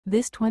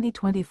This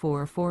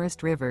 2024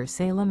 Forest River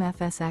Salem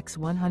FSX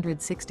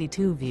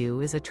 162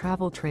 View is a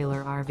travel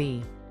trailer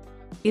RV.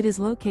 It is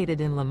located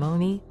in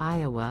Lamoni,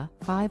 Iowa,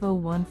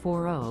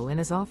 50140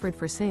 and is offered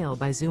for sale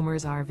by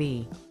Zoomers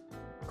RV.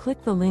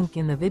 Click the link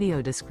in the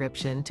video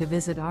description to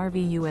visit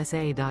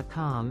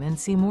RVUSA.com and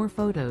see more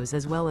photos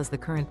as well as the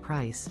current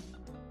price.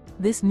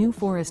 This new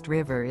Forest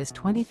River is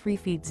 23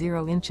 feet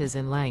 0 inches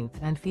in length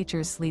and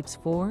features sleeps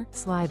 4,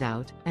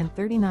 Slideout, and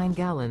 39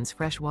 gallons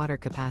fresh water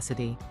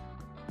capacity.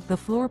 The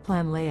floor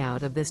plan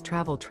layout of this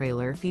travel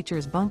trailer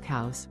features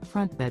bunkhouse,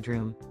 front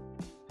bedroom.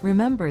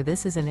 Remember,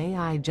 this is an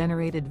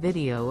AI-generated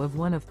video of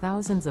one of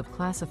thousands of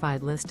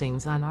classified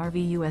listings on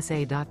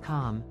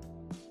RVUSA.com.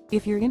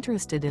 If you're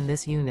interested in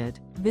this unit,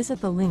 visit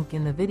the link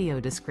in the video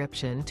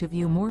description to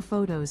view more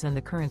photos and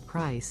the current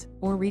price,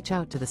 or reach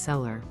out to the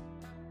seller.